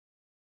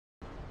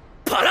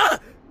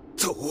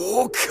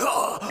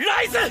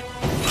Paralyzed!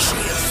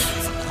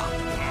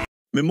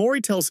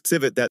 Mimori tells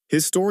Civit that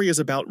his story is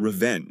about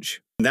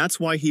revenge, and that's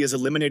why he is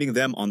eliminating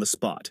them on the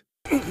spot.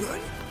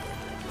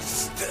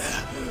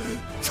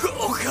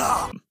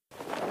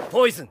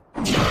 Poison!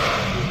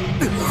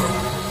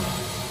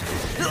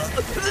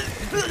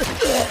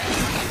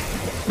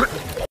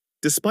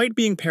 Despite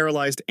being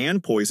paralyzed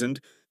and poisoned,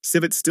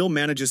 Civit still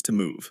manages to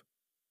move.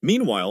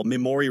 Meanwhile,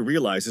 Mimori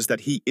realizes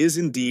that he is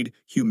indeed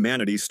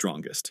humanity's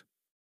strongest.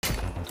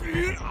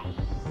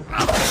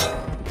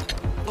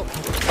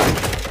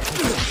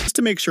 Just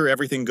to make sure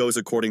everything goes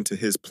according to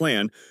his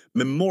plan,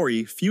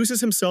 Mimori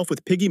fuses himself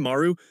with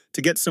Piggymaru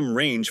to get some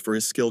range for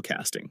his skill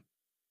casting.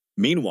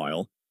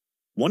 Meanwhile,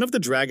 one of the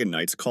Dragon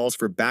Knights calls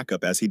for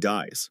backup as he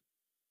dies.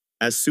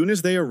 As soon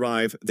as they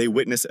arrive, they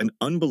witness an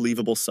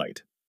unbelievable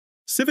sight.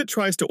 Civit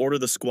tries to order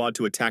the squad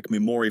to attack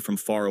Mimori from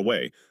far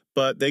away,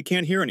 but they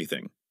can't hear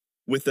anything.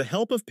 With the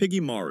help of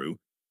Piggymaru,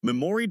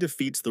 Mimori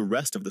defeats the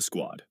rest of the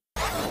squad.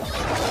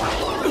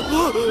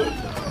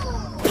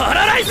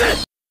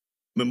 Paralyzed!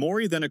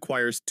 Mimori then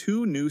acquires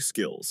 2 new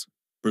skills,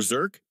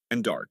 Berserk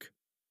and Dark.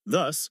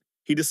 Thus,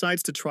 he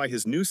decides to try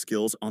his new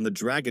skills on the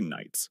Dragon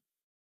Knights.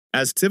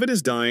 As Civit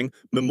is dying,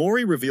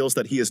 Mimori reveals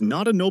that he is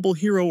not a noble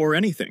hero or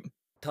anything.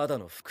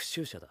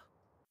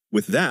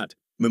 With that,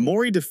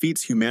 Mimori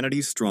defeats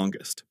humanity's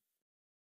strongest.